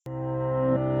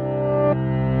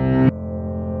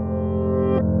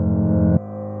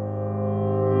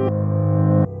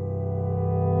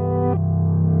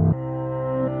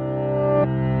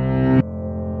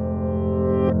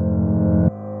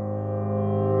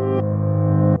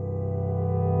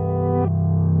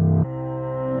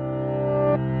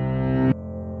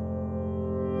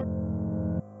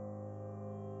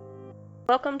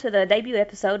Welcome to the debut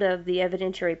episode of the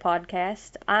Evidentiary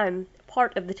Podcast. I'm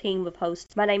part of the team of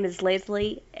hosts. My name is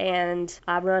Leslie, and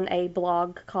I run a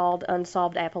blog called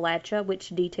Unsolved Appalachia, which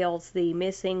details the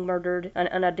missing, murdered, and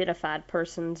unidentified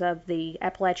persons of the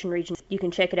Appalachian region. You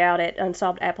can check it out at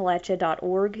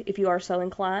unsolvedappalachia.org if you are so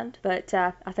inclined, but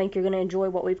I think you're going to enjoy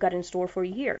what we've got in store for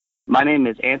you here. My name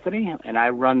is Anthony, and I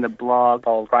run the blog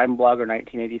called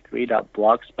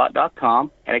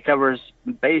crimeblogger1983.blogspot.com, and it covers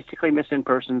basically missing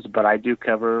persons, but I do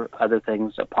cover other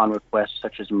things upon request,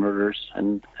 such as murders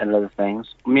and other things.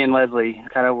 Me and Leslie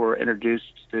kind of were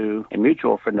introduced to a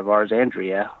mutual friend of ours,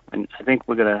 Andrea, and I think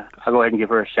I'll go ahead and give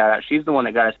her a shout-out. She's the one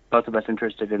that got both of us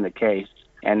interested in the case,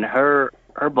 and her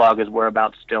blog is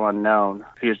Whereabouts Still Unknown.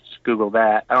 If you just Google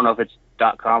that. I don't know if it's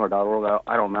 .com or .org.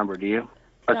 I don't remember. Do you?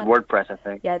 It's WordPress, I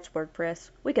think. Yeah, it's WordPress.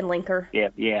 We can link her.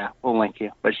 Yeah, we'll link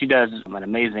you. But she does an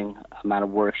amazing amount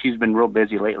of work. She's been real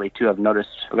busy lately, too. I've noticed.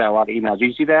 I've got a lot of emails. Did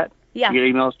you see that? Yeah. You get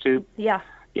emails, too? Yeah.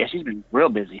 Yeah, she's been real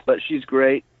busy. But she's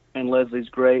great, and Leslie's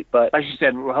great. But like she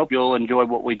said, we hope you'll enjoy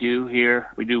what we do here.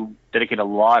 We do dedicate a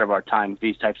lot of our time to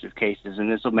these types of cases, and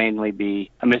this will mainly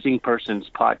be a missing persons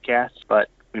podcast, but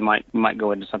we might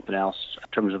go into something else in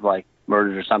terms of like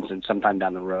murders or something sometime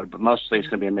down the road. But mostly it's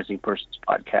going to be a missing persons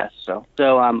podcast. So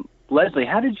Leslie,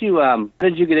 how did you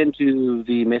get into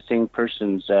the missing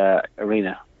persons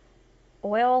arena?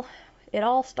 Well, it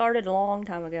all started a long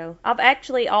time ago. I've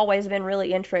actually always been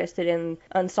really interested in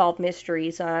unsolved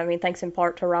mysteries. Thanks in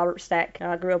part to Robert Stack.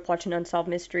 I grew up watching Unsolved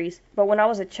Mysteries. But when I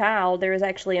was a child, there was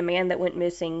actually a man that went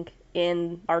missing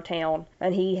in our town,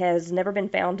 and he has never been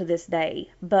found to this day.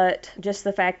 But just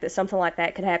the fact that something like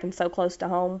that could happen so close to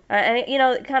home,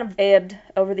 it kind of ebbed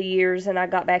over the years, and I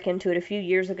got back into it a few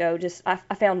years ago. I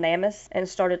found NamUs and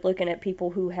started looking at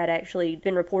people who had actually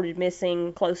been reported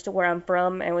missing close to where I'm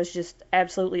from, and was just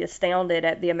absolutely astounded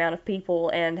at the amount of people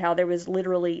and how there was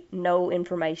literally no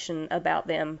information about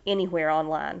them anywhere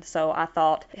online. So I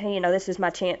thought, hey, this is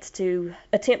my chance to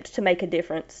attempt to make a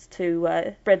difference,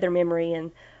 to spread their memory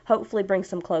and hopefully bring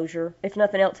some closure. If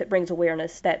nothing else, it brings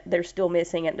awareness that they're still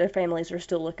missing and their families are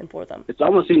still looking for them. It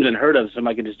almost seems unheard of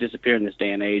somebody can just disappear in this day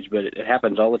and age, but it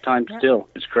happens all the time still.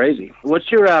 It's crazy. What's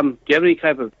your, do you have any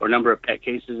type of, or number of pet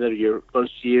cases that are close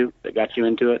to you that got you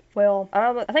into it? Well,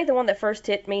 I think the one that first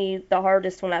hit me the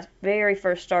hardest when I very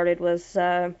first started was,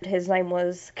 his name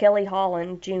was Kelly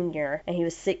Holland Jr., and he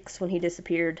was 6 when he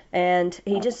disappeared. And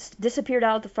he just disappeared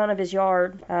out the front of his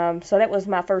yard. So that was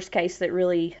my first case that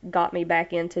really got me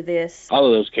back into this. All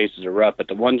of those cases are rough, but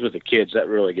the ones with the kids, that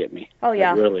really get me. Oh,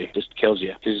 yeah. It really just kills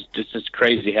you. It's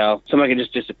crazy how somebody can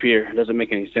just disappear. It doesn't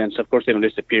make any sense. Of course, they don't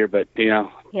disappear, but,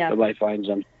 nobody finds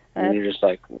them. And you're just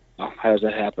like, oh, how does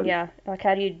that happen? Yeah, like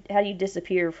how do you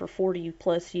disappear for 40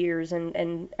 plus years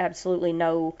and absolutely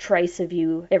no trace of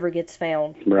you ever gets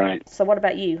found? Right. So what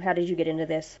about you? How did you get into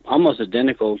this? Almost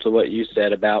identical to what you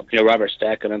said about Robert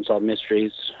Stack and Unsolved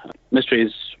Mysteries.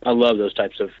 I love those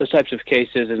types of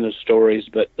cases and those stories.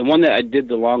 But the one that I did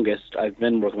the longest, I've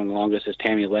been working on the longest, is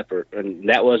Tammy Leppert, and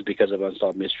that was because of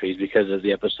Unsolved Mysteries, because of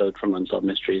the episode from Unsolved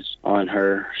Mysteries on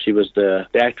her. She was the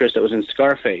actress that was in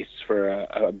Scarface for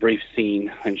a brief scene,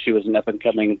 and she was an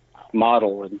up-and-coming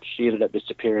model, and she ended up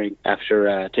disappearing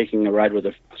after taking a ride with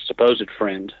a supposed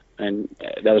friend. And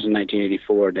that was in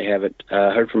 1984. They haven't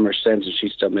heard from her since, and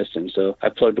she's still missing. So I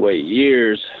plugged away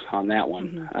years on that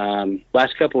one. Mm-hmm.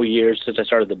 Last couple of years since I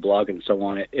started the blog and so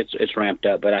on, it's ramped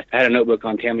up. But I had a notebook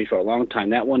on Tammy for a long time.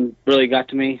 That one really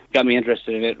got me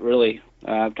interested in it, really.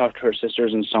 I've talked to her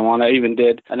sisters and so on. I even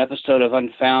did an episode of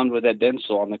Unfound with Ed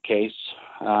Densel on the case.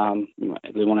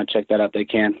 If they want to check that out, they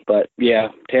can. But yeah,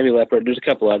 Tammy Leppert, there's a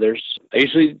couple others. I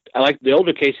like the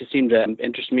older cases seem to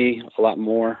interest me a lot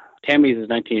more. Tammy's is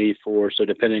 1984, so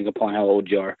depending upon how old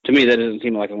you are. To me, that doesn't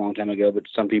seem like a long time ago, but to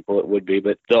some people it would be.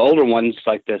 But the older ones,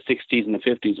 like the 60s and the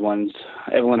 50s ones,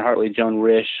 Evelyn Hartley, Joan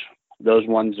Risch, those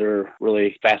ones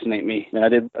really fascinate me. And I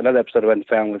did another episode of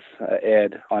Unfound with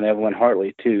Ed on Evelyn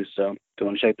Hartley, too. So if you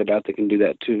want to check that out, they can do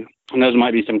that, too. And those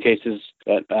might be some cases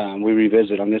that we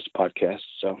revisit on this podcast.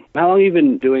 So how long have you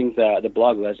been doing the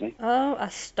blog, Leslie? Oh, I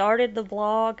started the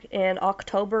blog in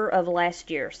October of last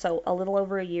year, so a little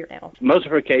over a year now. Most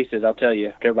of her cases, I'll tell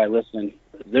you, everybody listening,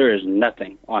 there is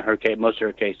nothing on her case. Most of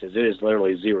her cases, it is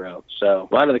literally zero. So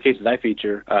a lot of the cases I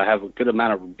feature have a good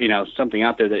amount of, something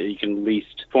out there that you can at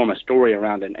least form a story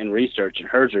around and research, and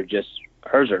hers are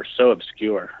so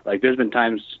obscure. Like, there's been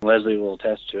times, Leslie will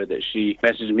attest to it, that she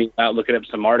messaged me about looking up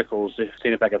some articles,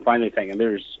 seeing if I can find anything. And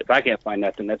if I can't find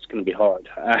nothing, that's going to be hard.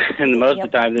 And most of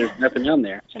the time, there's nothing on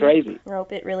there. It's crazy.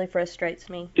 Nope, it really frustrates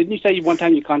me. Didn't you say one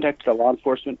time you contacted a law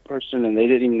enforcement person and they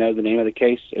didn't even know the name of the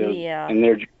case? Yeah. And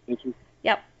they're...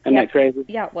 Yep. Isn't that crazy?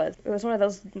 Yeah, it was. It was one of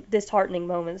those disheartening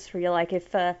moments where you're like,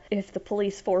 if the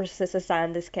police force that's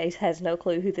assigned this case has no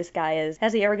clue who this guy is,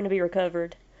 how's he ever going to be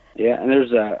recovered? Yeah, and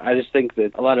I just think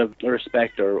that a lot of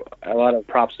respect or a lot of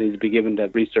props needs to be given to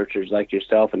researchers like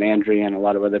yourself and Andrea and a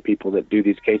lot of other people that do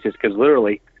these cases, because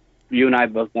literally, you and I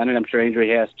have both done it. I'm sure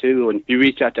Andrea has too. And you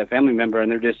reach out to a family member, and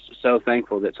they're just so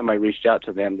thankful that somebody reached out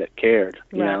to them that cared,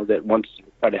 you know, that wants to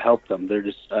try to help them. They're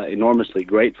just enormously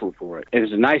grateful for it.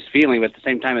 It's a nice feeling, but at the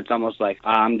same time, it's almost like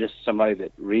I'm just somebody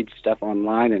that reads stuff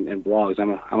online and blogs.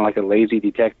 I'm like a lazy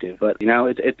detective. But, you know,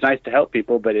 it's nice to help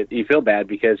people, but you feel bad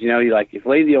because, you know, you're like, if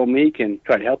lazy old me can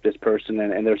try to help this person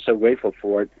and they're so grateful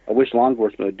for it, I wish law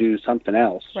enforcement would do something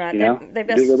else, you know, They've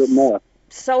do a little bit more.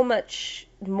 So much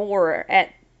more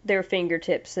at their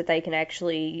fingertips that they can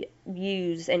actually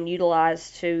use and utilize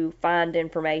to find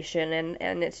information,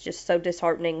 and it's just so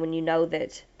disheartening when you know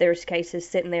that there's cases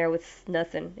sitting there with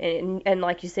nothing, and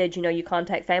like you said, you know, you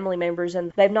contact family members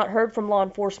and they've not heard from law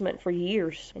enforcement for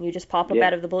years, and you just pop up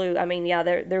out of the blue. I mean, yeah,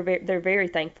 they're very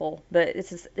thankful, but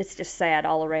it's just sad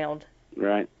all around.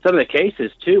 Right. Some of the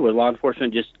cases, too, where law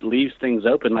enforcement just leaves things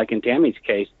open, like in Tammy's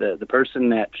case, the person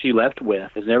that she left with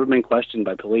has never been questioned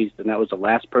by police, and that was the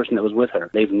last person that was with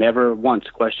her. They've never once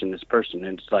questioned this person,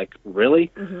 and it's like, really?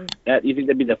 Mm-hmm. That you think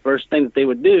that'd be the first thing that they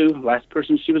would do, last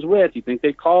person she was with, you think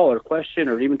they'd call or question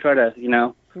or even try to, you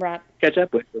know, catch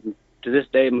up with them. To this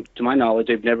day, to my knowledge,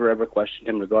 they've never ever questioned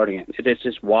him regarding it. It's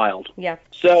just wild. Yeah.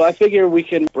 So I figure we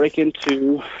can break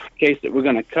into a case that we're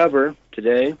going to cover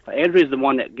today. Andrea's the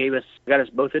one that got us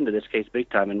both into this case big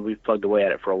time, and we've plugged away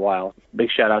at it for a while. Big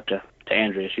shout out to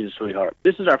Andrea. She's a sweetheart.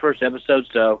 This is our first episode,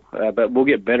 so but we'll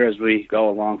get better as we go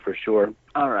along for sure.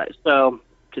 All right. So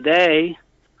today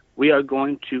we are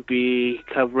going to be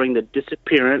covering the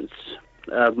disappearance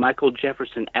of Michael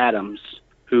Jefferson Adams,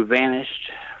 who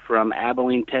vanished from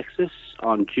Abilene, Texas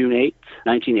on June 8th,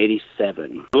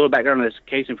 1987. A little background on this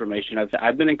case information.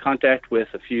 I've been in contact with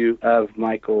a few of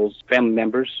Michael's family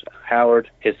members, Howard,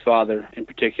 his father in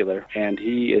particular, and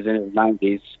he is in his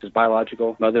 90s. His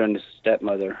biological mother and his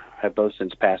stepmother have both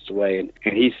since passed away, and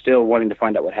he's still wanting to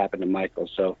find out what happened to Michael.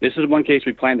 So this is one case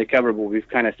we planned to cover, but we've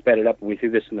kind of sped it up and we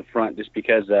threw this in the front just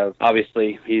because of,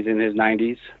 obviously, he's in his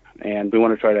 90s. And we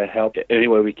want to try to help any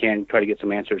way we can, try to get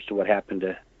some answers to what happened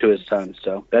to his son.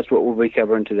 So that's what we'll be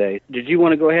covering today. Did you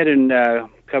want to go ahead and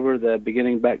cover the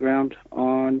beginning background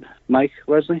on Mike,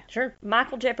 Leslie? Sure.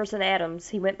 Michael Jefferson Adams,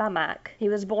 he went by Mike. He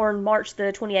was born March the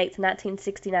 28th,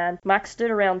 1969. Mike stood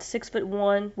around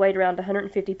 6'1", weighed around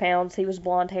 150 pounds. He was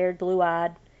blonde-haired,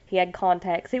 blue-eyed. He had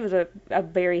contacts. He was a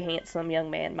very handsome young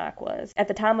man, Mike was. At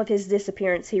the time of his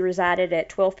disappearance, he resided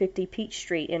at 1250 Peach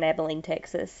Street in Abilene,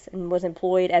 Texas, and was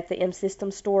employed at the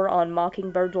M-System store on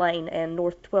Mockingbird Lane and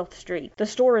North 12th Street. The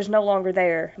store is no longer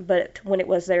there, but when it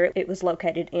was there, it was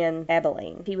located in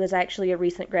Abilene. He was actually a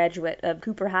recent graduate of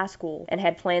Cooper High School and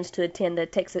had plans to attend the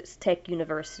Texas Tech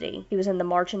University. He was in the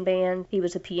marching band. He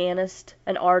was a pianist,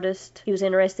 an artist. He was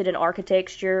interested in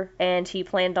architecture, and he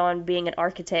planned on being an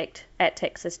architect at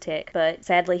Texas Tech, but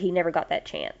sadly he never got that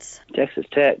chance. Texas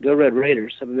Tech, go Red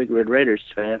Raiders. I'm a big Red Raiders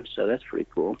fan, so that's pretty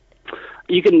cool.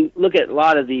 You can look at a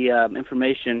lot of the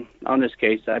information on this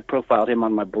case. I profiled him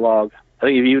on my blog. I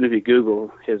think even if you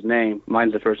Google his name,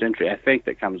 mine's the first entry, I think,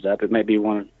 that comes up. It may be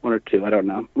one or two, I don't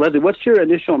know. Leslie, what's your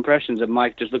initial impressions of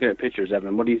Mike just looking at pictures of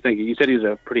him? What do you think? You said he was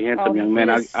a pretty handsome young man.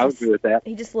 I would agree with that.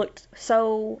 He just looked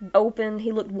so open.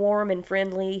 He looked warm and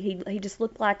friendly. He just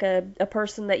looked like a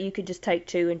person that you could just take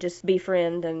to and just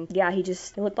befriend. And yeah, he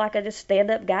looked like a just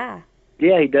stand-up guy.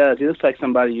 Yeah, he does. He looks like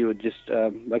somebody you would just,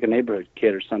 like a neighborhood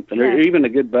kid or something, or even a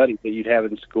good buddy that you'd have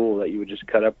in school that you would just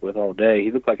cut up with all day.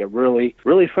 He looked like a really,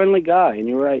 really friendly guy, and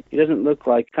you're right. He doesn't look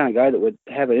like the kind of guy that would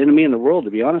have an enemy in the world, to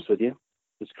be honest with you.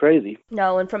 It's crazy.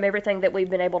 No, and from everything that we've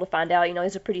been able to find out, you know,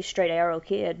 he's a pretty straight arrow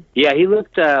kid. Yeah, he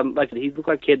looked like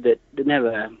a kid that didn't have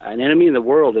an enemy in the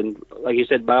world, and like you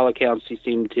said, by all accounts, he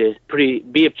seemed to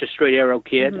be a straight arrow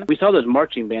kid. Mm-hmm. We saw those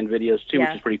marching band videos too, which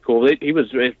is pretty cool. He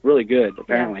was really good,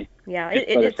 apparently. Yeah,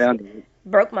 it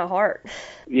broke my heart.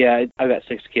 Yeah, I've got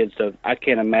 6 kids, so I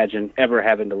can't imagine ever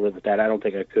having to live with that. I don't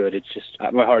think I could. It's just,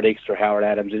 my heart aches for Howard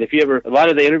Adams. And if you a lot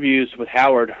of the interviews with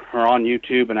Howard are on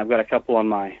YouTube, and I've got a couple on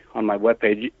my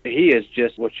webpage. He is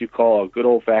just what you call a good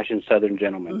old-fashioned Southern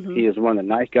gentleman. Mm-hmm. He is one of the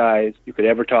nice guys you could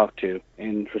ever talk to.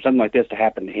 And for something like this to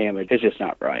happen to him, it's just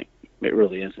not right. It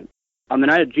really isn't. On the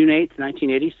night of June 8th,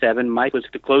 1987, Mike was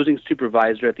the closing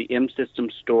supervisor at the M-System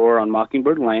store on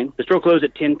Mockingbird Lane. The store closed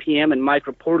at 10 p.m., and Mike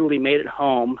reportedly made it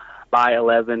home by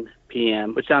 11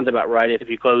 p.m., which sounds about right. If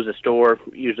you close the store,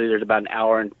 usually there's about an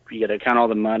hour, and you got to count all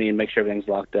the money and make sure everything's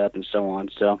locked up and so on.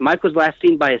 So Mike was last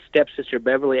seen by his stepsister,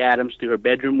 Beverly Adams, through her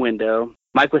bedroom window.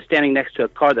 Mike was standing next to a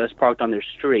car that was parked on their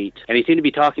street, and he seemed to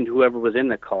be talking to whoever was in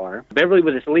the car. Beverly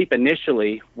was asleep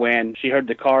initially when she heard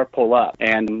the car pull up,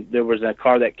 and there was a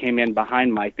car that came in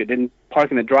behind Mike that didn't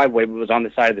park in the driveway but was on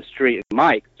the side of the street.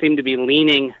 Mike seemed to be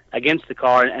leaning against the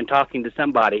car and talking to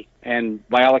somebody, and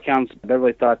by all accounts,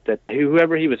 Beverly thought that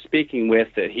whoever he was speaking with,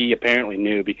 that he apparently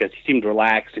knew, because he seemed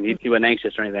relaxed and he wasn't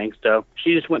anxious or anything, so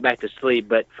she just went back to sleep.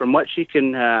 But from what she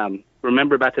can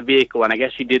remember about the vehicle, and I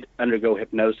guess she did undergo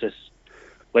hypnosis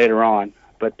later on,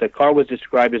 but the car was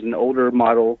described as an older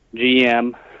model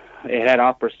GM. It had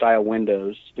opera-style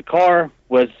windows. The car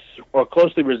was, or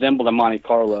closely resembled a Monte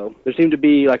Carlo. There seemed to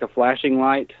be like a flashing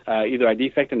light, either a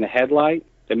defect in the headlight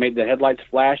that made the headlights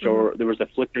flash, or there was a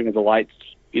flickering of the lights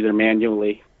either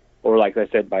manually or, like I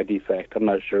said, by defect. I'm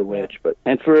not sure which. But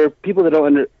and for people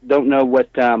that don't know what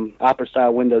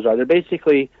opera-style windows are, they're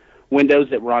basically windows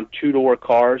that were on two-door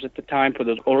cars at the time, for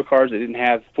those older cars that didn't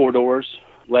have four doors.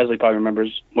 Leslie probably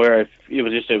remembers, where if it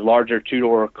was just a larger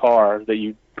two-door car that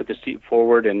you put the seat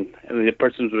forward and the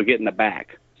person would get in the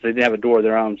back. So they didn't have a door of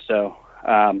their own. So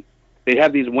they'd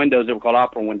have these windows that were called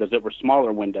opera windows that were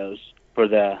smaller windows for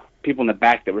the people in the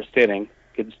back that were sitting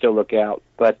could still look out.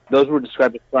 But those were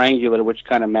described as triangular, which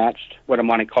kind of matched what a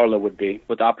Monte Carlo would be,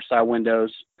 with opera-style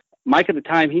windows. Mike, at the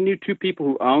time, he knew two people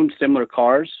who owned similar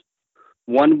cars.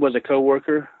 One was a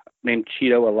coworker named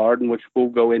Cheeto Alardon, which we'll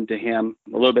go into him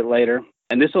a little bit later.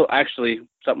 And this will actually,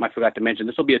 something I forgot to mention,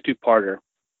 this will be a two-parter.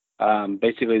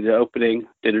 Basically, the opening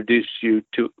to introduce you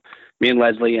to me and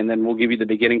Leslie, and then we'll give you the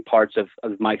beginning parts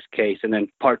of Mike's case. And then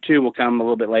part two will come a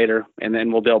little bit later, and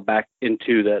then we'll delve back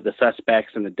into the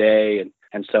suspects and the day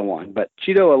and so on. But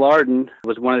Cheeto Alardon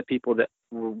was one of the people that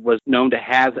was known to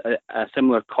have a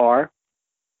similar car,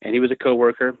 and he was a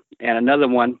coworker. And another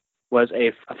one was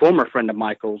a former friend of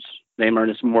Michael's named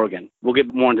Ernest Morgan. We'll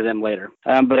get more into them later.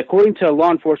 But according to law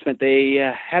enforcement, they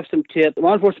have some tips.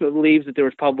 Law enforcement believes that there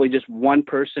was probably just one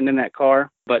person in that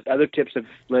car, but other tips have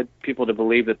led people to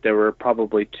believe that there were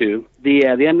probably two. The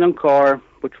unknown car,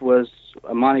 which was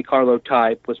a Monte Carlo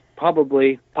type, was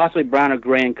possibly brown or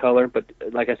gray in color, but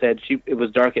like I said, it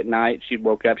was dark at night. She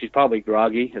woke up. She's probably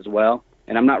groggy as well.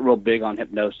 And I'm not real big on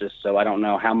hypnosis, so I don't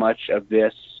know how much of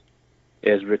this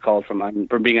is recalled from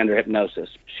being under hypnosis.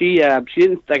 She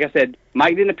didn't, like I said,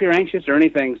 Mike didn't appear anxious or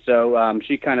anything, so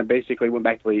she kind of basically went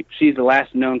back to sleep. She's the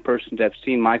last known person to have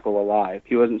seen Michael alive.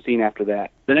 He wasn't seen after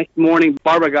that. The next morning,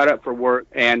 Barbara got up for work,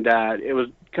 and it was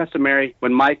customary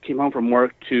when Mike came home from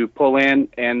work to pull in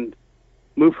and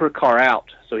move her car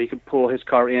out so he could pull his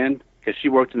car in, because she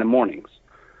worked in the mornings.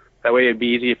 That way it'd be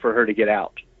easier for her to get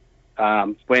out.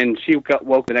 When she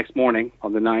woke the next morning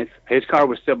on the 9th, his car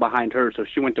was still behind her, so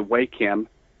she went to wake him,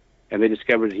 and they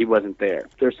discovered that he wasn't there.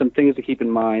 There's some things to keep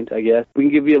in mind, I guess. We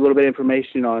can give you a little bit of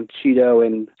information on Cheeto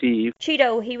and Steve.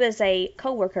 Cheeto, he was a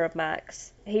co-worker of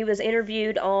Mike's. He was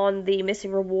interviewed on the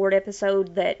Missing Reward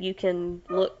episode that you can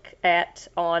look at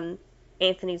on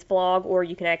Anthony's blog, or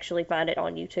you can actually find it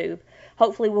on YouTube.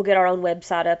 Hopefully we'll get our own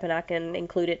website up and I can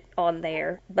include it on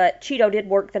there. But Cheeto did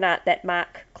work the night that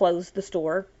Mike closed the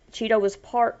store. Cheeto was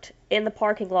parked in the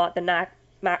parking lot the night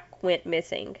Mike went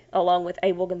missing, along with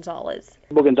Abel Gonzalez.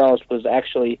 Abel Gonzalez was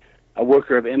actually a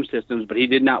worker of M Systems, but he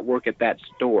did not work at that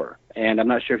store. And I'm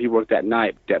not sure if he worked that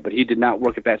night, but he did not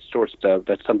work at that store, so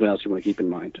that's something else you want to keep in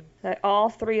mind. All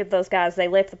three of those guys, they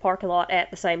left the parking lot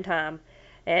at the same time.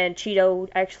 And Cheeto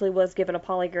actually was given a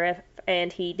polygraph,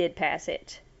 and he did pass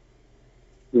it.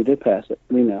 He did pass it,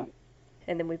 we know.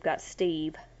 And then we've got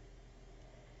Steve.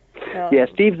 Yeah,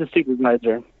 Steve's the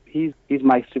supervisor. He's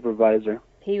Mike's supervisor.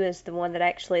 He was the one that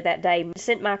actually that day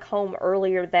sent Mike home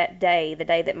earlier that day, the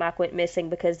day that Mike went missing,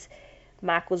 because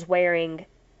Mike was wearing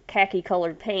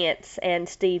khaki-colored pants, and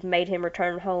Steve made him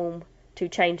return home to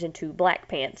change into black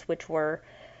pants, which were,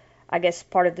 I guess,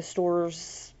 part of the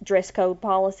store's dress code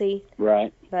policy.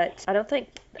 Right. But I don't think...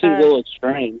 Seems a little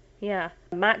strange. Yeah.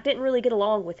 Mike didn't really get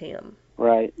along with him.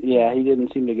 Right. Yeah, he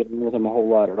didn't seem to get along with him a whole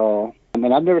lot at all. I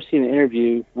mean, I've never seen an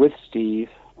interview with Steve.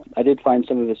 I did find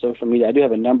some of his social media. I do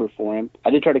have a number for him.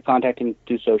 I did try to contact him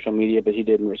through social media, but he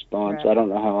didn't respond, right. So I don't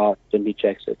know how often he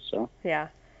checks it. So yeah.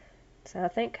 So I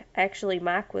think actually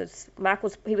Mike was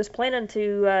planning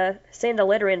to send a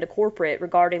letter into corporate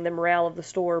regarding the morale of the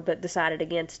store, but decided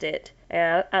against it.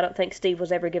 And I don't think Steve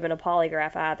was ever given a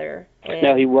polygraph either. And,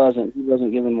 no, he wasn't. He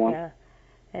wasn't given one. Yeah.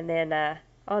 And then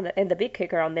the big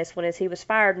kicker on this one is he was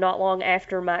fired not long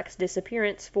after Mike's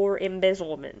disappearance for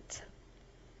embezzlement.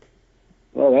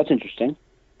 Well, that's interesting.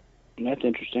 That's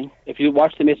interesting. If you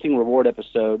watch the Missing Reward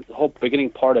episode, the whole beginning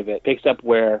part of it picks up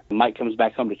where Mike comes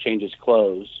back home to change his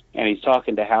clothes, and he's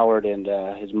talking to Howard and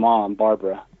his mom,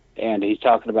 Barbara, and he's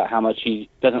talking about how much he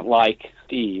doesn't like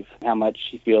Steve, how much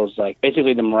he feels like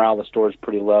basically the morale of the store is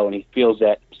pretty low, and he feels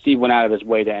that Steve went out of his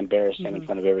way to embarrass him in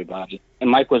front of everybody. And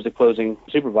Mike was the closing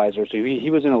supervisor, so he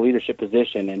was in a leadership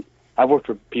position, and I've worked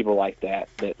with people like that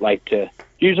like to,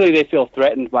 usually they feel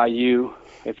threatened by you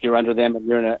if you're under them and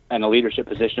you're in a leadership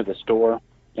position of the store,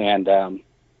 and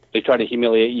they try to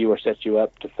humiliate you or set you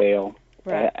up to fail.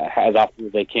 Right. As often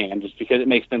as they can, just because it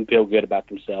makes them feel good about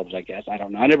themselves, I guess. I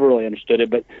don't know. I never really understood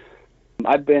it, but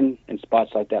I've been in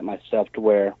spots like that myself, to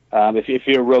where if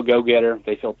you're a real go-getter,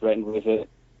 they feel threatened with it,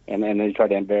 and they try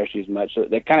to embarrass you as much. So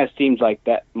that kind of seems like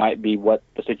that might be what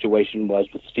the situation was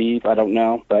with Steve. I don't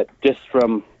know, but just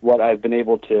from what I've been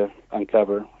able to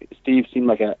uncover, Steve seemed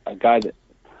like a guy that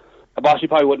a boss you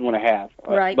probably wouldn't want to have.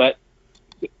 Right. But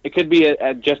it could be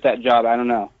just that job. I don't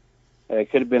know. It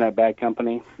could have been a bad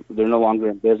company. They're no longer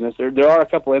in business. There are a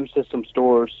couple of M-System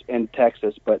stores in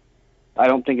Texas, but I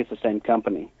don't think it's the same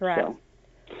company. Right. So.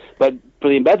 But for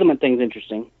the embezzlement thing's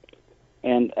interesting.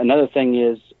 And another thing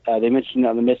is, they mentioned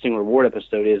on the Missing Reward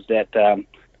episode, is that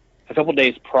a couple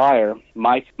days prior,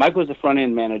 Mike was the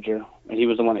front-end manager, and he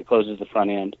was the one that closes the front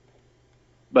end.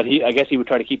 But I guess he would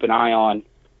try to keep an eye on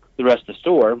the rest of the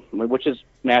store, which is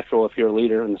natural if you're a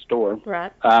leader in the store.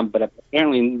 Right. But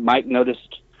apparently Mike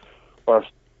noticed, or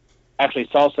actually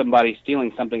saw somebody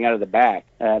stealing something out of the back,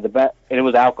 and it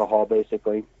was alcohol,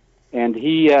 basically. And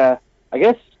he, I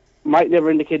guess, Mike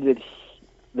never indicated that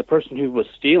the person who was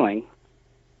stealing,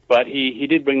 but he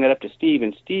did bring that up to Steve,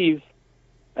 and Steve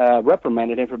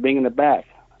reprimanded him for being in the back.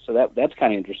 So that's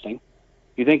kind of interesting.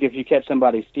 You think if you catch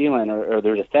somebody stealing or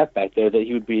there's a theft back there, that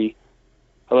he would be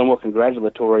a little more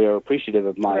congratulatory or appreciative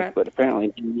of Mike, right. But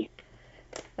apparently he...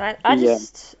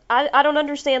 I don't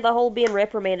understand the whole being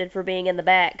reprimanded for being in the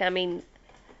back. I mean,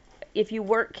 if you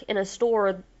work in a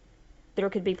store, there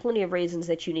could be plenty of reasons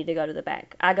that you need to go to the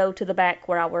back. I go to the back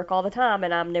where I work all the time,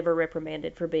 and I'm never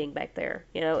reprimanded for being back there.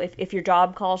 You know, if your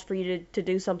job calls for you to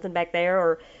do something back there,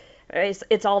 or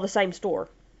it's all the same store.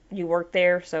 You work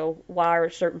there, so why are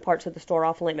certain parts of the store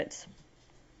off limits?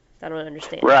 I don't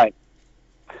understand. Right.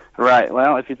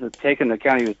 Well, if you take into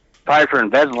account he was fired for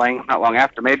embezzling not long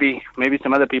after, maybe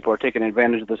some other people are taking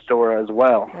advantage of the store as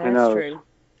well. That's Who knows? True.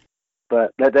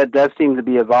 But that does seem to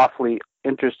be an awfully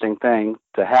interesting thing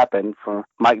to happen for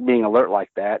Mike being alert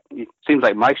like that. It seems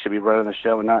like Mike should be running the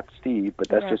show and not Steve, but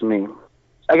that's just me.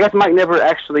 I guess Mike never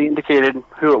actually indicated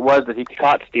who it was that he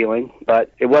caught stealing,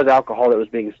 but it was alcohol that was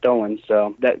being stolen,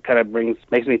 so that kind of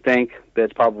makes me think that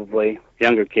it's probably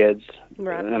younger kids.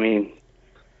 Right. I mean,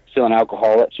 stealing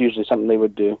alcohol, that's usually something they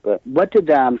would do. But what did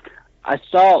I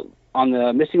saw on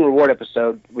the Missing Reward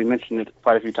episode, we mentioned it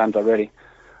quite a few times already,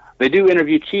 they do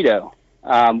interview Cheeto.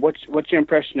 What's your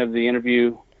impression of the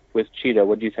interview with Cheeto?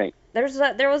 What do you think? There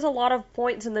was a lot of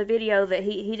points in the video that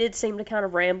he did seem to kind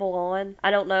of ramble on.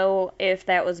 I don't know if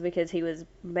that was because he was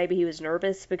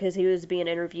nervous because he was being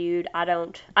interviewed. I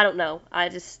don't know.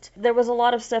 There was a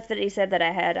lot of stuff that he said that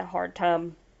I had a hard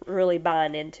time really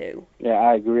buying into. Yeah,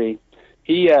 I agree.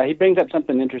 He brings up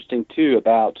something interesting too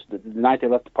about the night they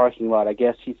left the parking lot. I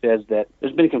guess he says that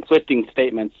there's been conflicting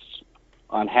statements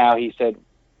on how he said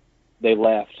they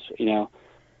left. You know,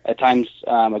 at times,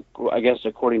 I guess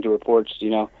according to reports, they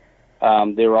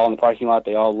were all in the parking lot.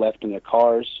 They all left in their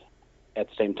cars at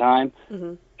the same time.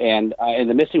 Mm-hmm. And in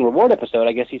the Missing Reward episode,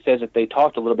 I guess he says that they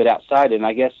talked a little bit outside, and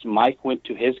I guess Mike went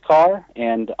to his car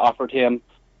and offered him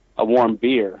a warm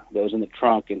beer that was in the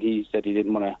trunk, and he said he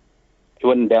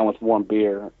wasn't down with warm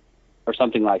beer or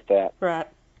something like that. Right.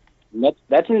 And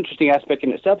that's an interesting aspect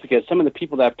in itself, because some of the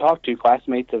people that I've talked to,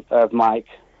 classmates of Mike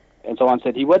and so on,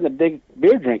 said he wasn't a big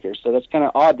beer drinker, so that's kind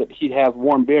of odd that he'd have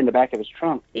warm beer in the back of his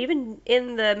trunk. Even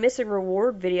in the Missing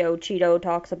Reward video, Cheeto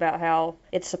talks about how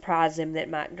it surprised him that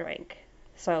Mike drank.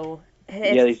 So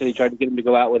yeah, they said he tried to get him to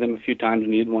go out with him a few times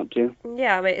and he didn't want to.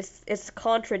 Yeah, I mean, it's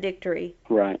contradictory.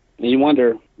 Right. And you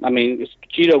wonder, I mean,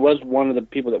 Cheeto was one of the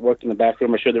people that worked in the back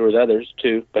room. I'm sure there was others,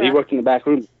 too. But he worked in the back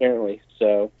room, apparently.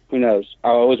 So, who knows? I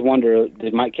always wonder,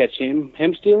 did Mike catch him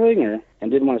stealing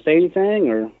and didn't want to say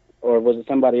anything? Or was it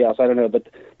somebody else? I don't know. But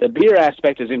the beer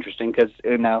aspect is interesting because,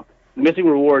 the Missing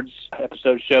Rewards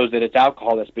episode shows that it's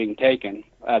alcohol that's being taken.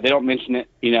 They don't mention it,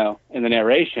 in the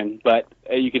narration. But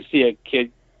you can see a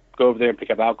kid go over there and pick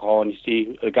up alcohol, and you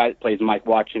see the guy that plays Mike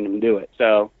watching him do it.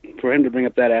 So for him to bring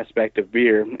up that aspect of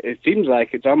beer, it seems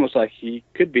like it's almost like you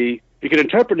could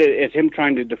interpret it as him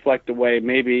trying to deflect away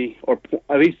maybe, or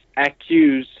at least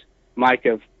accuse Mike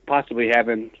of possibly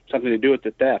having something to do with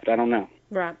the theft. I don't know.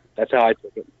 Right. That's how I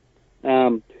took it.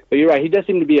 But you're right. He does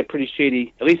seem to be a pretty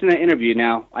shady, at least in that interview.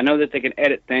 Now, I know that they can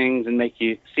edit things and make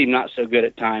you seem not so good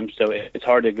at times, so it's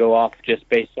hard to go off just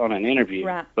based on an interview.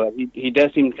 Right. But he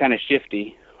does seem kind of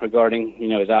shifty regarding,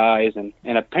 his eyes.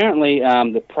 And apparently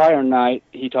the prior night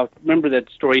he talked, remember that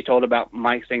story he told about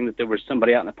Mike saying that there was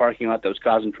somebody out in the parking lot that was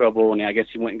causing trouble, and I guess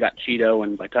he went and got Cheeto,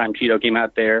 and by the time Cheeto came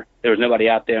out there was nobody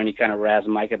out there, and he kind of razzed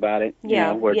Mike about it,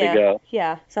 where'd they go.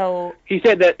 Yeah, so... He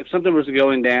said that if something was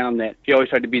going down, that he always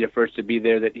tried to be the first to be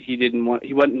there, that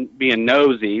he wasn't being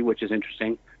nosy, which is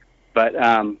interesting, but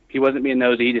he wasn't being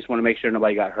nosy, he just wanted to make sure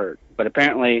nobody got hurt. But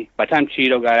apparently, by the time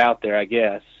Cheeto got out there, I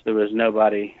guess, there was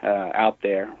nobody out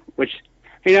there, which,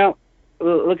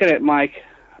 looking at Mike,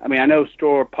 I mean, I know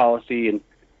store policy and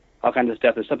all kinds of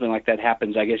stuff, if something like that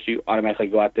happens, I guess you automatically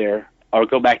go out there or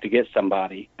go back to get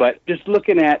somebody. But just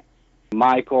looking at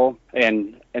Michael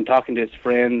and talking to his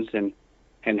friends and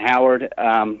Howard,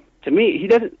 to me, he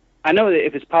doesn't, I know that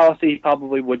if it's policy, he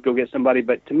probably would go get somebody,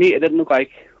 but to me, it doesn't look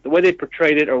like, the way they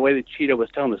portrayed it or the way that Cheeto was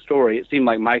telling the story, it seemed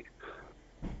like Mike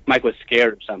was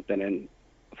scared of something. And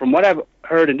from what I've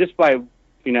heard, and just by,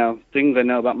 things I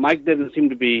know about, Mike doesn't seem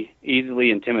to be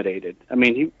easily intimidated. I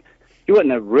mean, he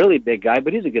wasn't a really big guy,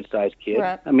 but he's a good-sized kid.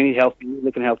 Right. I mean, he's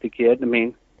looking healthy kid. I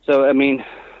mean,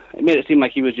 it made it seem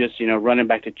like he was just, running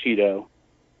back to Cheeto.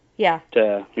 Yeah.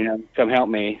 To, come help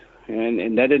me.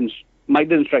 And Mike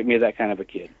didn't strike me as that kind of a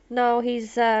kid. No,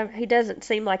 he doesn't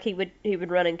seem like he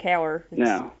would run and cower.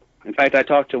 No. In fact, I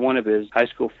talked to one of his high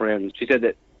school friends. She said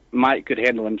that Mike could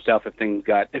handle himself if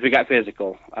it got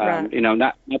physical. Right.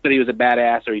 Not that he was a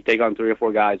badass or he'd take on 3 or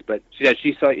 4 guys, but she said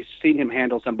she's seen him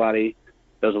handle somebody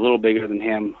that was a little bigger than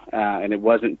him, and it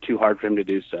wasn't too hard for him to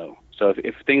do so. So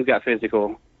if things got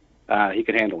physical, he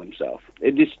could handle himself.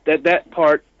 It just that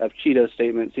part of Cheeto's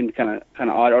statement seemed kind of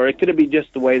odd, or it could be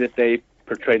just the way that they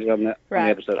portrayed it on the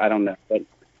episode. I don't know, but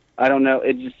I don't know.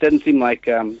 It just doesn't seem like,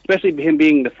 especially him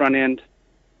being the front end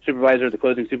supervisor, the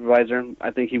closing supervisor, I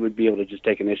think he would be able to just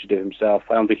take initiative himself.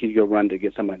 I don't think he'd go run to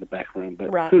get somebody in the back room, but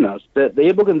Who knows? The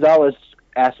Abel Gonzalez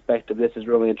aspect of this is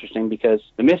really interesting because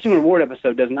the Missing Reward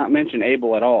episode does not mention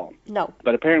Abel at all. No.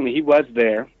 But apparently he was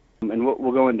there, and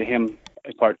we'll go into him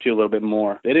in part 2 a little bit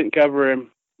more. They didn't cover him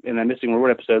in the Missing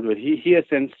Reward episode, but he has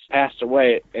since passed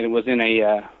away, and it was in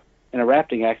a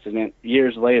rafting accident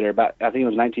years later, I think it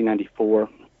was 1994.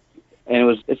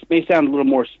 And it may sound a little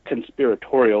more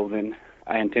conspiratorial than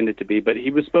I intended to be, but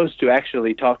he was supposed to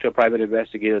actually talk to a private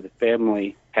investigator the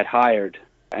family had hired,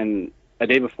 and a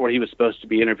day before he was supposed to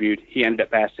be interviewed, he ended up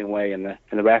passing away in the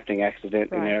rafting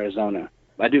accident in Arizona.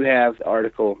 I do have the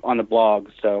article on the blog,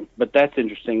 but that's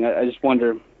interesting. I just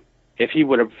wonder if he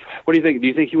would have, what do you think? Do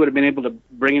you think he would have been able to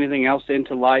bring anything else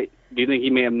into light? Do you think he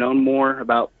may have known more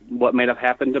about what may have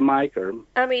happened to Mike? Or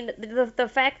I mean, the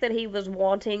fact that he was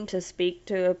wanting to speak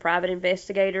to a private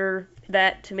investigator,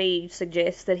 that to me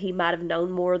suggests that he might have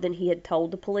known more than he had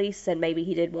told the police, and maybe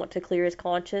he did want to clear his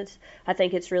conscience. I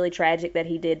think it's really tragic that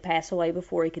he did pass away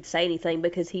before he could say anything,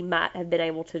 because he might have been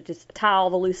able to just tie all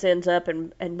the loose ends up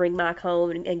and bring Mike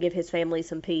home and give his family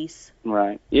some peace.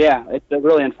 Right. Yeah, it's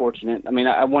really unfortunate. I mean,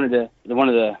 you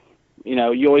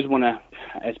always want to,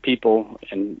 as people,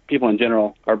 and people in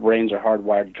general, our brains are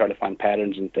hardwired to try to find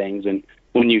patterns and things. And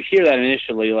when you hear that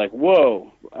initially, you're like,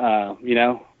 whoa,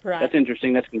 that's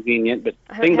interesting, that's convenient, but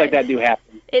things like that do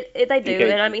happen. They do,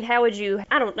 and I mean, how would you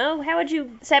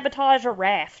sabotage a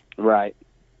raft? Right.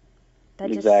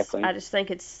 Exactly. I just think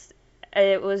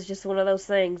it was just one of those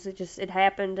things. It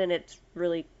happened, and it's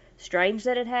really strange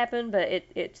that it happened, but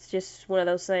it's just one of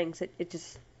those things.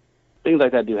 Things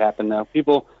like that do happen, though.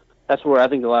 That's where I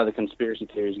think a lot of the conspiracy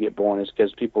theories get born, is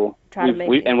because people,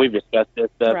 we've discussed this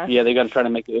stuff. Right. Yeah, they're going to try to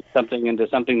make it something into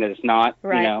something that it's not.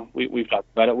 Right. We've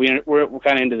talked about it. We're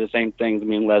kind of into the same things,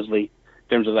 me and Leslie, in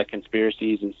terms of like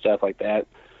conspiracies and stuff like that.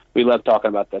 We love talking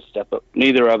about that stuff, but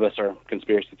neither of us are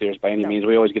conspiracy theorists by any means.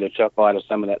 We always get a chuckle out of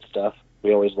some of that stuff.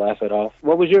 We always laugh it off.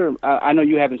 What was I know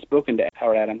you haven't spoken to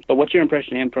Howard Adams, but what's your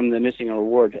impression of him from the Missing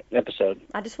Reward episode?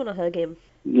 I just want to hug him.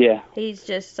 Yeah. He's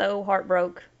just so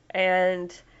heartbroken,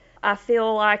 and I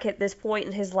feel like at this point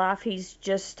in his life, he's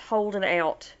just holding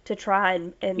out to try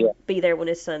and be there when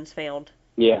his son's found.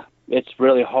 Yeah, it's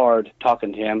really hard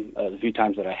talking to him the few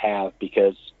times that I have,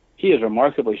 because he is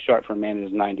remarkably sharp for a man in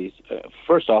his 90s.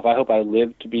 First off, I hope I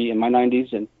live to be in my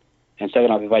 90s, and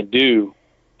second off, if I do,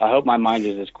 I hope my mind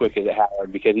is as quick as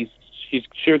Howard, because he's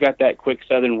sure got that quick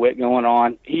Southern wit going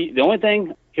on. The only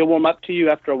thing, he'll warm up to you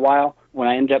after a while. When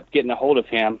I end up getting a hold of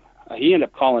him, he ended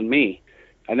up calling me.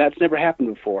 And that's never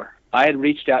happened before. I had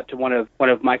reached out to one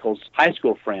of Michael's high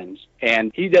school friends,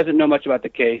 and he doesn't know much about the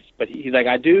case, but he's like,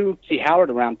 I do see Howard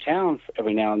around town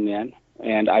every now and then,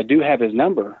 and I do have his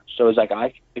number. So it's like,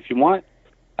 if you want,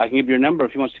 I can give you your number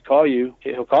if he wants to call you.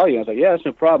 He'll call you. I was like, yeah, that's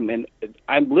no problem. And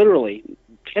I'm literally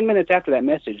 10 minutes after that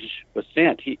message was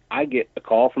sent, I get a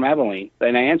call from Abilene,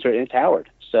 and I answer it, and it's Howard.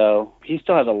 So he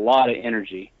still has a lot of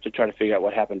energy to try to figure out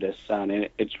what happened to his son, and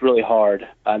it's really hard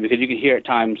because you can hear at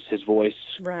times his voice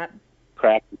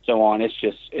crack and so on.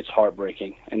 It's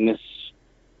heartbreaking, and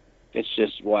it's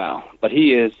just wow. But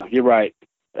you're right.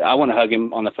 I want to hug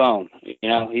him on the phone. He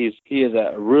is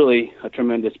a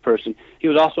tremendous person. He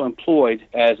was also employed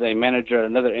as a manager at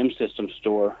another M-System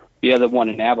store, the other one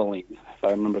in Abilene, if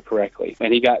I remember correctly.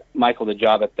 And he got Michael the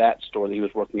job at that store that he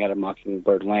was working at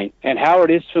Mockingbird Lane. And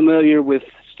Howard is familiar with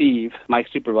Steve,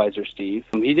 Mike's supervisor, Steve.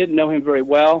 He didn't know him very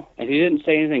well, and he didn't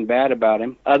say anything bad about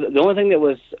him. The only thing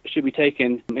that should be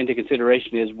taken into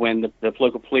consideration is when the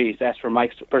local police asked for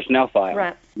Mike's personnel file.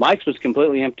 Right. Mike's was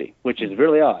completely empty, which is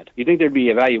really odd. You think there'd be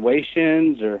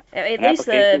evaluations or at least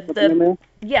the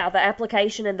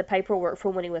application and the paperwork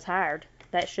for when he was hired.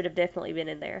 That should have definitely been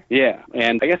in there. Yeah,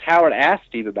 and I guess Howard asked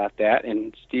Steve about that,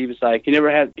 and Steve was like,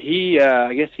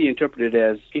 I guess he interpreted it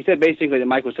as, he said basically that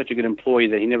Mike was such a good employee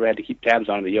that he never had to keep tabs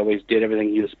on him, that he always did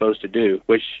everything he was supposed to do,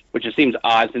 which just seems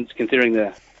odd since considering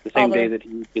the same day that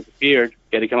he disappeared,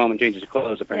 he had to come home and change his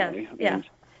clothes, apparently. Yeah.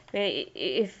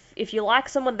 If you like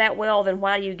someone that well, then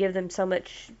why do you give them so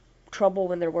much trouble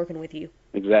when they're working with you?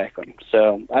 Exactly.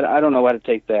 So I don't know how to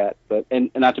take that, but and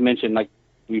not to mention, like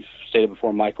we've stated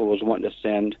before, Michael was wanting to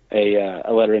send a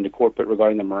letter into corporate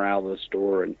regarding the morale of the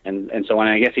store and so on.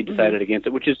 I guess he decided against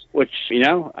it, which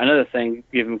another thing,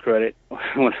 give him credit.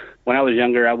 When I was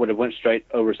younger, I would have went straight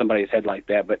over somebody's head like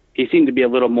that, but he seemed to be a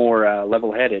little more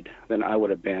level-headed than I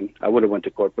would have been. I would have went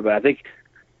to corporate, but I think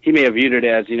he may have viewed it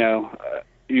as,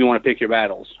 you want to pick your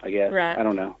battles, I guess. Right. I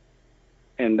don't know.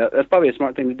 And that's probably a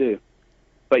smart thing to do.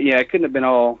 But yeah, it couldn't have been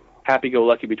all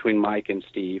happy-go-lucky between Mike and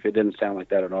Steve. It didn't sound like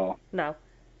that at all. No.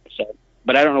 So,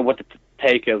 but I don't know what to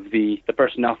take of the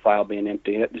personnel file being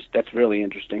empty. That's really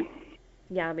interesting.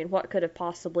 Yeah, I mean, what could have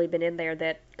possibly been in there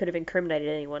that could have incriminated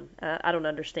anyone? I don't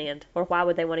understand. Or why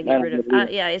would they want to get rid of?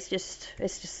 It's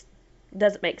just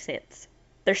doesn't make sense.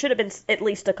 There should have been at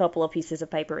least a couple of pieces of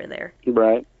paper in there.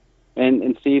 Right.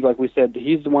 And Steve, like we said,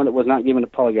 he's the one that was not given a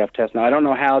polygraph test. Now, I don't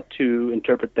know how to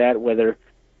interpret that, whether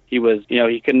he was,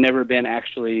 he could never have been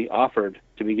actually offered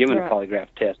to be given a polygraph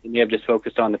test. He may have just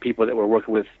focused on the people that were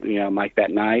working with, Mike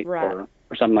that night or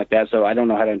something like that. So I don't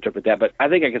know how to interpret that. But I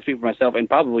think I can speak for myself, and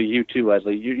probably you too,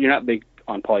 Leslie. You're not big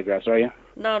on polygraphs, are you?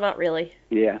 No, not really.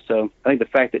 Yeah, so I think the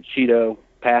fact that Cheeto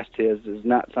passed his is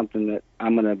not something that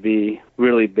I'm going to be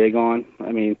really big on.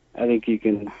 I mean, I think you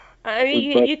can...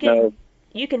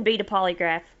 You can beat a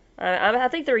polygraph. I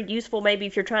think they're useful maybe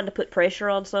if you're trying to put pressure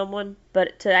on someone,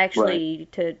 but to actually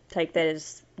to take that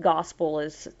as gospel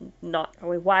is not. I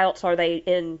mean, why else are they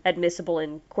admissible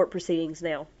in court proceedings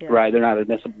now? Right, they're not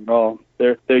admissible at all.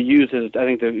 They're used as, I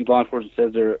think the law enforcement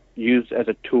says they're used as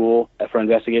a tool for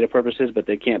investigative purposes, but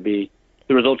the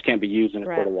results can't be used in a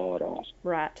court of law at all.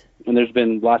 Right. And there's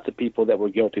been lots of people that were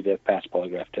guilty that have passed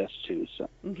polygraph tests too. So,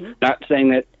 not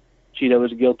saying that Cheeto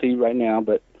is guilty right now,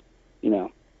 but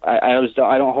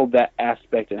I don't hold that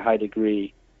aspect in high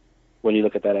degree when you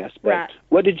look at that aspect. Right.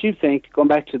 What did you think, going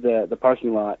back to the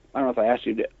parking lot, I don't know if I asked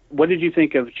you, what did you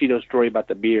think of Cheeto's story about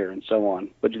the beer and so on?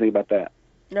 What did you think about that?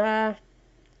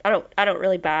 I don't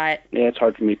really buy it. Yeah, it's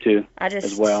hard for me too.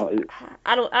 As well.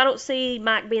 I don't see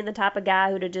Mike being the type of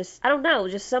guy who just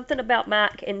something about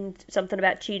Mike and something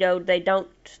about Cheeto. They don't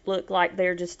look like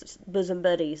they're just bosom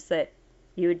buddies that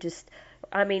you would just.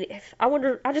 I mean,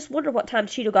 I just wonder what time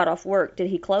Cheeto got off work. Did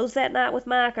he close that night with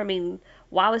Mike? I mean,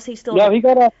 why was he still? No, he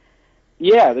got off.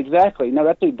 Yeah, exactly. No,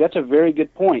 that's a very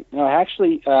good point. No,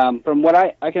 actually, from what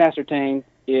I can ascertain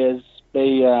is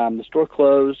the store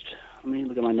closed. Let me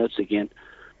look at my notes again.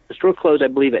 The store closed, I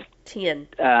believe, at 10.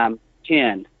 10,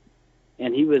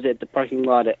 and he was at the parking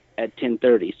lot at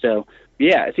 10:30. So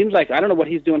yeah, it seems like I don't know what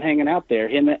he's doing hanging out there.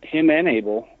 Him and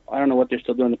Abel. I don't know what they're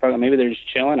still doing in the parking lot. Maybe they're just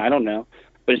chilling. I don't know.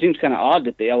 But it seems kind of odd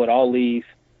that they would all leave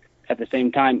at the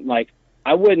same time. Like,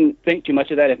 I wouldn't think too much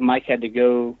of that if Mike had to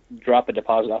go drop a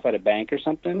deposit off at a bank or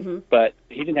something, but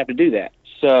he didn't have to do that.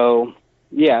 So,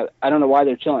 yeah, I don't know why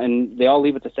they're chilling. And they all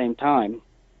leave at the same time.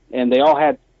 And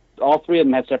all three of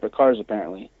them had separate cars,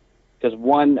 apparently, because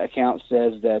one account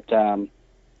says that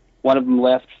one of them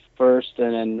left first,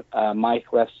 and then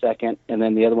Mike left second, and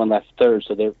then the other one left third.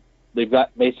 So they've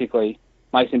got basically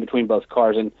Mike's in between both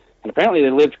cars. And apparently they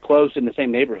lived close in the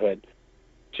same neighborhood,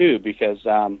 too, because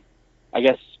I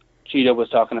guess Cheeto was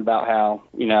talking about how,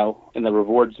 in the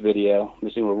rewards video,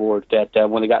 Missing Rewards, that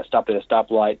when they got stopped at a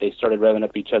stoplight, they started revving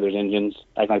up each other's engines,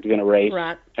 acting like they're going to race.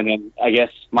 Right. And then I guess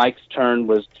Mike's turn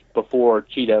was before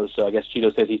Cheeto, so I guess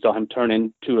Cheeto says he saw him turn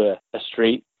into a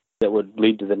street, that would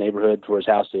lead to the neighborhood where his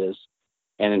house is,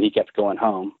 and then he kept going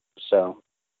home. So,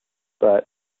 but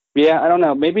yeah, I don't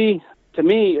know. Maybe to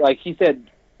me, like he said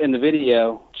in the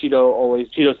video,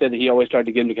 Cheeto said that he always tried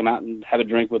to get him to come out and have a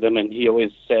drink with him, and he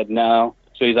always said no.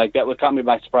 So he's like, that would caught me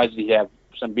by surprise that he had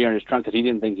some beer in his trunk because he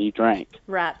didn't think he drank.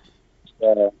 Right.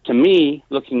 To me,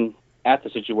 looking at the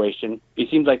situation, he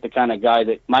seems like the kind of guy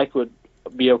that Mike would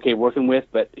be okay working with,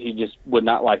 but he just would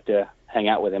not like to hang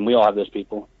out with him. We all have those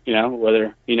people,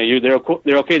 whether,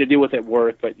 they're okay to deal with at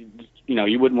work, but,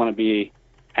 you wouldn't want to be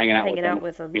hanging out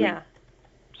with them. Yeah.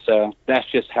 So that's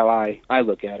just how I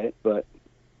look at it. But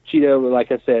Cheeto,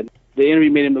 like I said, the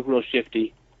interview made him look real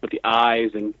shifty with the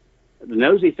eyes, and the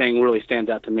nosy thing really stands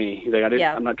out to me. He's like,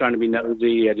 I'm not trying to be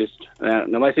nosy.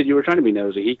 Nobody said you were trying to be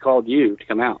nosy. He called you to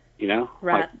come out,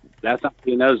 Right. Like, that's not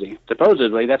being nosy.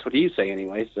 Supposedly, that's what you say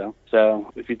anyway.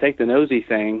 So if you take the nosy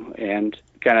thing and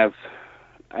kind of,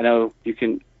 I know you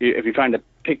can, if you're trying to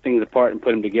pick things apart and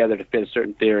put them together to fit a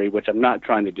certain theory, which I'm not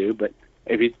trying to do, but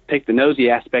if you take the nosy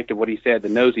aspect of what he said, the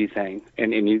nosy thing,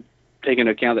 and you take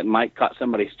into account that Mike caught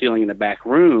somebody stealing in the back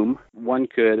room, one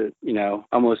could,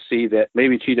 almost see that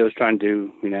maybe Cheeto's trying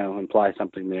to, imply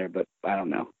something there, but I don't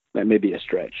know. That may be a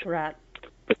stretch. Right.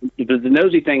 But the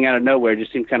nosy thing out of nowhere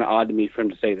just seemed kind of odd to me for him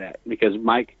to say that, because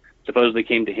Mike supposedly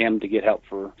came to him to get help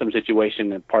for some situation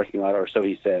in the parking lot, or so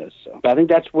he says. So, but I think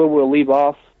that's where we'll leave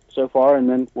off so far, and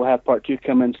then we'll have part 2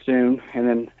 coming soon, and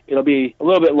then it'll be a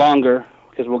little bit longer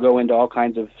because we'll go into all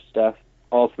kinds of stuff.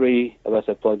 All 3 of us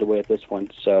have plugged away at this one,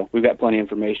 so we've got plenty of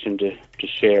information to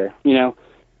share.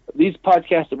 These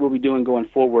podcasts that we'll be doing going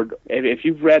forward, if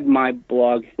you've read my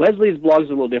blog, Leslie's blog is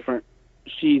a little different.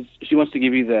 She wants to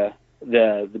give you the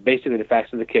basically the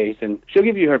facts of the case, and she'll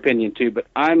give you her opinion too, but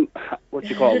I'm a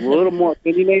little more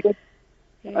opinionated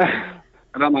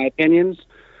about my opinions,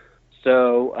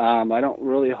 so I don't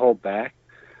really hold back.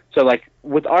 So, like,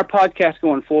 with our podcast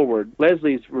going forward,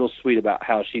 Leslie's real sweet about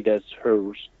how she does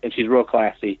hers, and she's real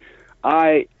classy.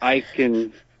 I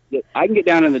can get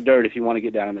down in the dirt if you want to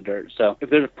get down in the dirt. So if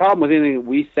there's a problem with anything that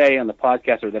we say on the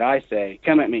podcast or that I say,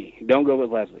 come at me. Don't go with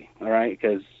Leslie, all right?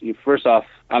 Because first off,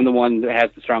 I'm the one that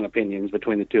has the strong opinions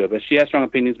between the two of us. She has strong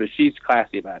opinions, but she's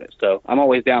classy about it. So I'm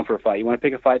always down for a fight. You want to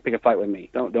pick a fight with me.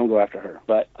 Don't go after her.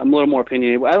 But I'm a little more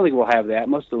opinionated. I don't think we'll have that.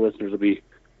 Most of the listeners will be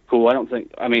cool.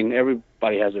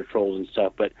 Everybody has their trolls and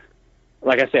stuff, but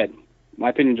like I said, my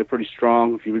opinions are pretty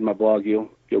strong. If you read my blog, you'll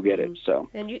get it. So.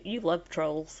 And you love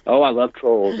trolls. Oh, I love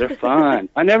trolls. They're fun.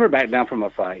 I never back down from a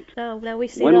fight. No, we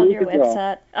see it on your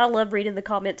website. I love reading the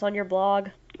comments on your blog.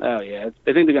 Oh yeah,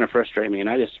 they think they're gonna frustrate me, and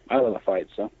I love a fight.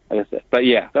 So like I said, but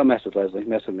yeah, don't mess with Leslie.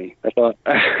 Mess with me. That's all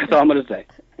I'm gonna say.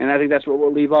 And I think that's what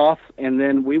we'll leave off, and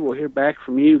then we will hear back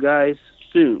from you guys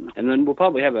soon, and then we'll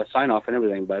probably have a sign off and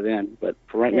everything by then. But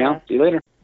for right now, see you later.